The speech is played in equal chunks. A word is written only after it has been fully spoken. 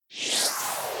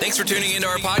Thanks for tuning into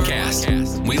our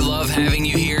podcast. We love having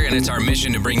you here, and it's our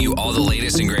mission to bring you all the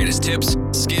latest and greatest tips,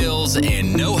 skills,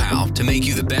 and know-how to make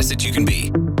you the best that you can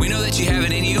be. We know that you have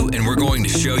it in you, and we're going to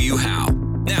show you how.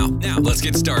 Now, let's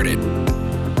get started.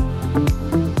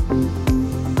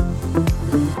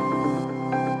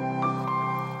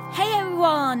 Hey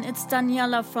everyone, it's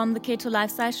Daniela from the Keto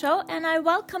Lifestyle Show, and I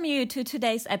welcome you to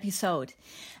today's episode.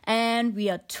 And we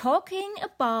are talking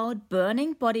about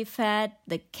burning body fat,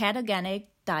 the ketogenic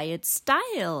diet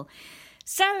style.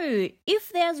 So,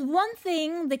 if there's one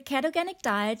thing the ketogenic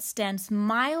diet stands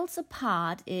miles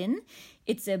apart in,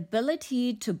 its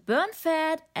ability to burn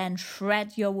fat and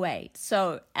shred your weight.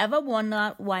 So, ever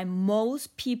wondered why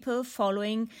most people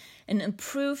following an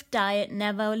improved diet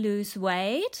never lose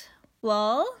weight?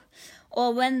 Well,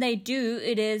 or when they do,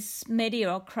 it is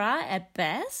mediocre at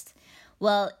best.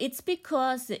 Well, it's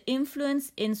because the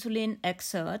influence insulin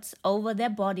exerts over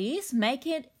their bodies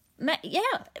making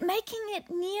it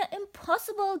near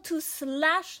impossible to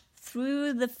slash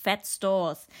through the fat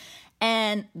stores.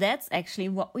 And that's actually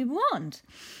what we want.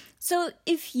 So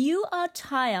if you are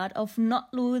tired of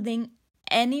not losing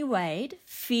any weight,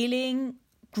 feeling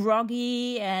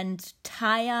groggy and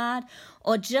tired,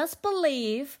 or just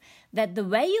believe that the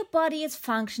way your body is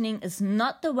functioning is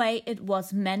not the way it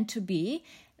was meant to be,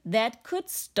 that could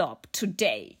stop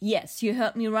today. Yes, you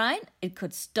heard me right. It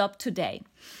could stop today.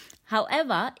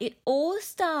 However, it all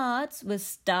starts with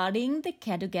starting the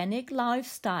ketogenic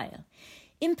lifestyle.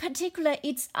 In particular,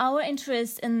 it's our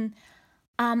interest in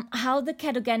how the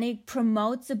ketogenic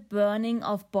promotes the burning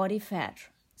of body fat.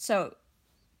 So,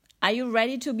 are you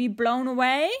ready to be blown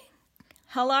away?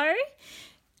 Hello?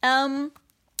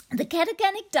 The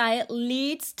ketogenic diet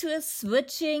leads to a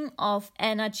switching of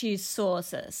energy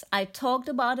sources. I talked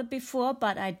about it before,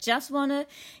 but I just want to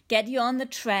get you on the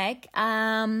track.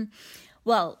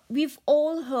 Well, we've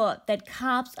all heard that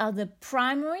carbs are the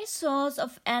primary source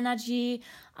of energy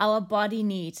our body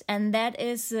needs, and that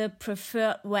is the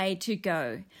preferred way to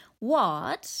go.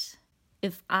 What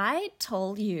if I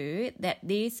told you that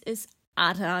this is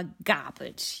utter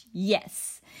garbage?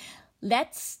 Yes.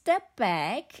 Let's step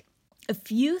back a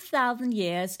few thousand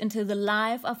years into the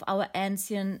life of our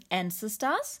ancient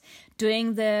ancestors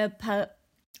during the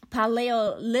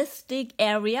Paleolithic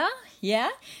area,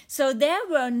 So there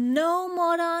were no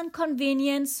modern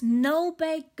convenience, no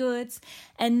baked goods,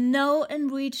 and no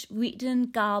enriched wheaten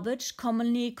garbage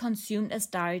commonly consumed as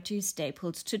dietary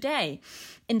staples today.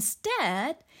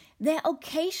 Instead, their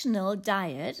occasional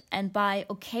diet, and by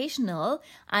occasional,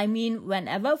 I mean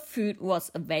whenever food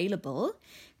was available,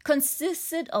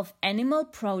 consisted of animal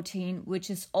protein,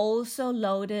 which is also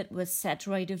loaded with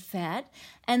saturated fat,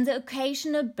 and the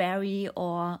occasional berry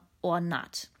or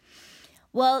nut.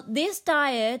 Well, this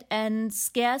diet and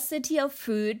scarcity of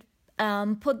food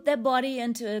put their body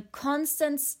into a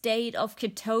constant state of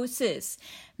ketosis,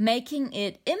 making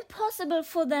it impossible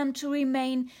for them to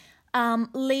remain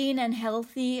lean and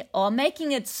healthy, or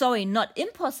making it, not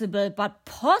impossible, but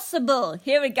possible.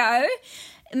 Here we go.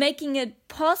 Making it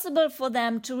possible for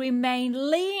them to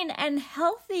remain lean and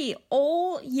healthy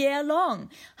all year long.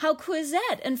 How cool is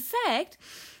that? In fact,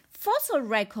 fossil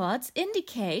records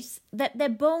indicate that their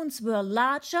bones were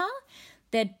larger,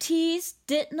 their teeth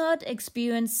did not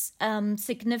experience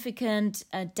significant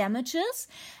damages,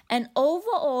 and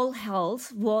overall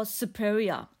health was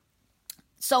superior.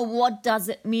 So what does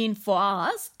it mean for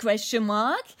us? ?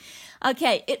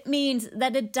 Okay, it means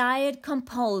that a diet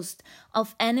composed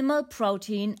of animal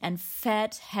protein and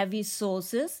fat-heavy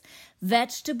sources,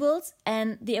 vegetables,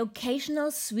 and the occasional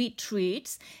sweet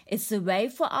treats is the way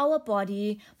for our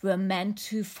body were meant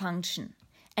to function.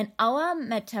 And our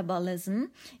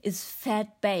metabolism is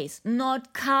fat-based,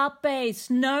 not carb-based,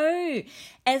 no,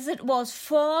 as it was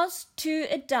forced to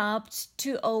adapt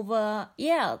to over,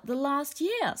 the last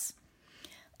years.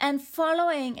 And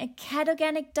following a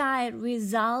ketogenic diet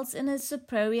results in a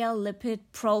superior lipid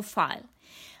profile.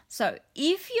 So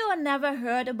if you have never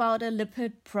heard about a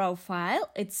lipid profile,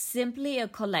 it's simply a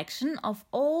collection of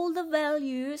all the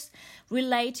values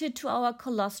related to our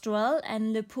cholesterol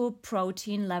and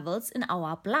lipoprotein levels in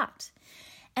our blood.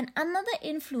 And under the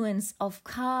influence of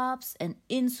carbs and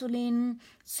insulin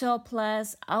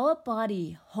surplus, our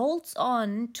body holds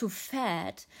on to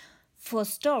fat for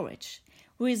storage,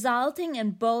 resulting in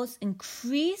both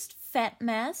increased fat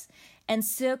mass and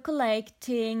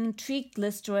circulating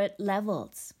triglyceride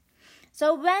levels.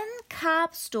 So when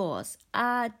carb stores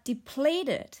are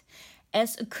depleted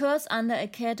as occurs under a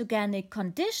ketogenic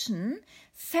condition,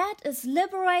 fat is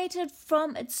liberated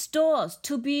from its stores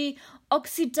to be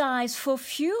oxidized for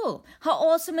fuel. How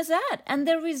awesome is that? And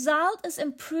the result is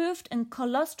improved in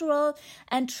cholesterol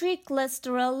and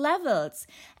triglyceride levels.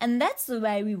 And that's the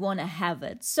way we want to have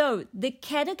it. So the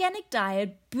ketogenic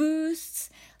diet boosts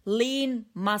lean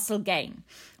muscle gain.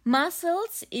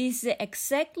 Muscles is the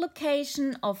exact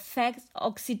location of fat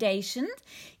oxidation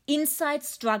inside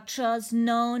structures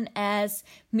known as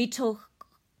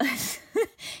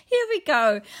Here we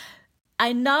go.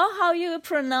 I know how you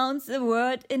pronounce the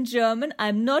word in German.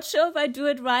 I'm not sure if I do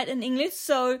it right in English,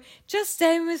 so just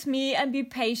stay with me and be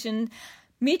patient.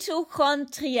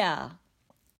 Mitochondria.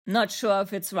 Not sure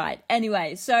if it's right.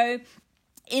 Anyway, so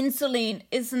insulin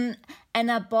is an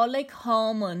anabolic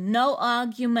hormone. No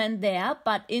argument there,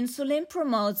 but insulin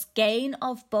promotes gain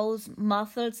of both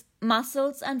muscles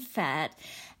and fat,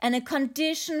 and a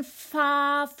condition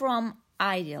far from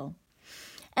ideal.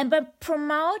 And by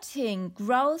promoting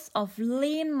growth of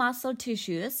lean muscle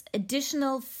tissues,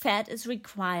 additional fat is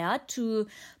required to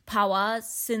power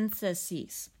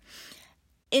synthesis.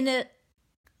 In a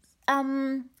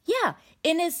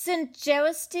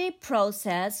syngeresty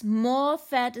process, more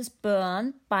fat is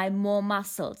burned by more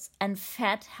muscles, and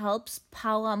fat helps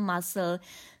power muscle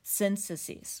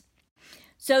synthesis.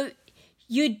 So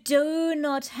you do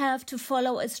not have to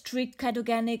follow a strict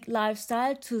ketogenic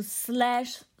lifestyle to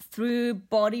slash through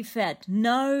body fat.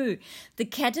 No, the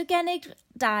ketogenic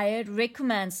diet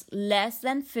recommends less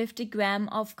than 50 grams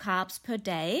of carbs per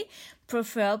day,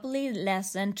 preferably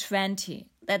less than 20.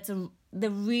 That's the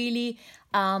really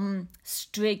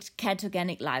strict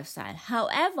ketogenic lifestyle.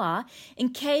 However, in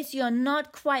case you're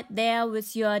not quite there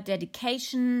with your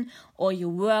dedication or you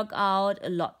work out a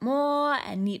lot more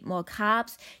and need more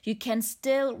carbs, you can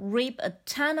still reap a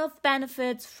ton of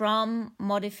benefits from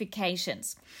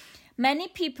modifications. Many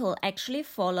people actually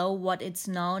follow what is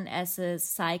known as a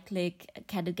cyclic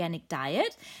ketogenic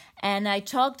diet, and I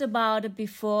talked about it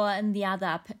before in the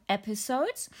other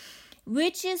episodes,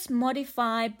 which is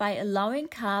modified by allowing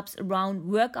carbs around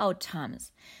workout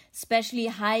times, especially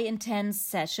high-intense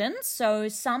sessions. So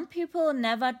some people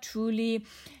never truly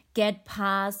get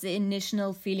past the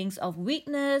initial feelings of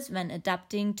weakness when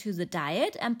adapting to the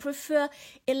diet and prefer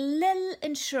a little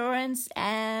insurance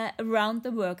around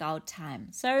the workout time.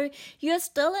 So you're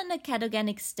still in a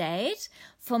ketogenic state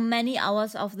for many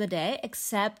hours of the day,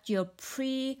 except your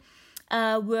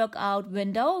workout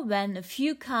window when a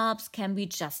few carbs can be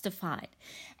justified.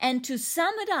 And to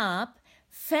sum it up,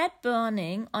 fat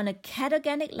burning on a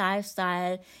ketogenic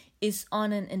lifestyle is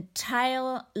on an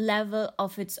entire level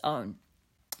of its own.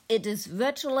 It is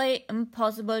virtually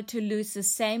impossible to lose the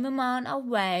same amount of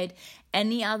weight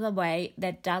any other way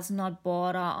that does not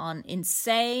border on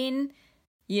insane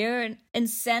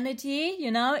insanity.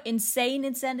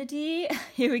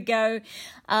 Here we go.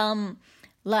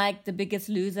 Like the Biggest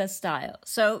Loser style.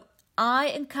 So I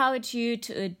encourage you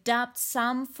to adopt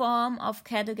some form of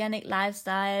ketogenic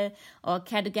lifestyle or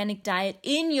ketogenic diet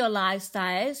in your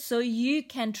lifestyle so you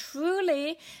can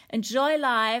truly enjoy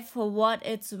life for what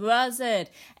it's worth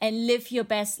it and live your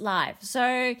best life.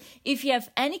 So if you have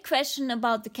any question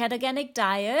about the ketogenic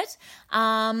diet,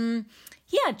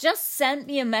 just send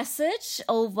me a message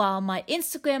over my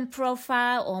Instagram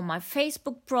profile or my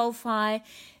Facebook profile.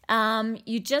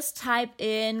 You just type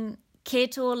in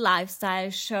Keto Lifestyle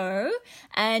Show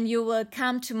and you will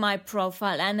come to my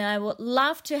profile, and I would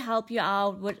love to help you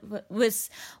out with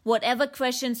whatever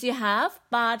questions you have.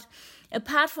 But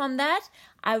apart from that,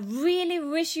 I really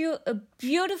wish you a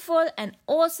beautiful and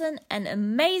awesome and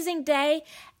amazing day,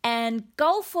 and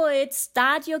go for it.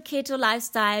 Start your keto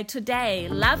lifestyle today.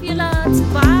 Love you lots.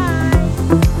 Bye.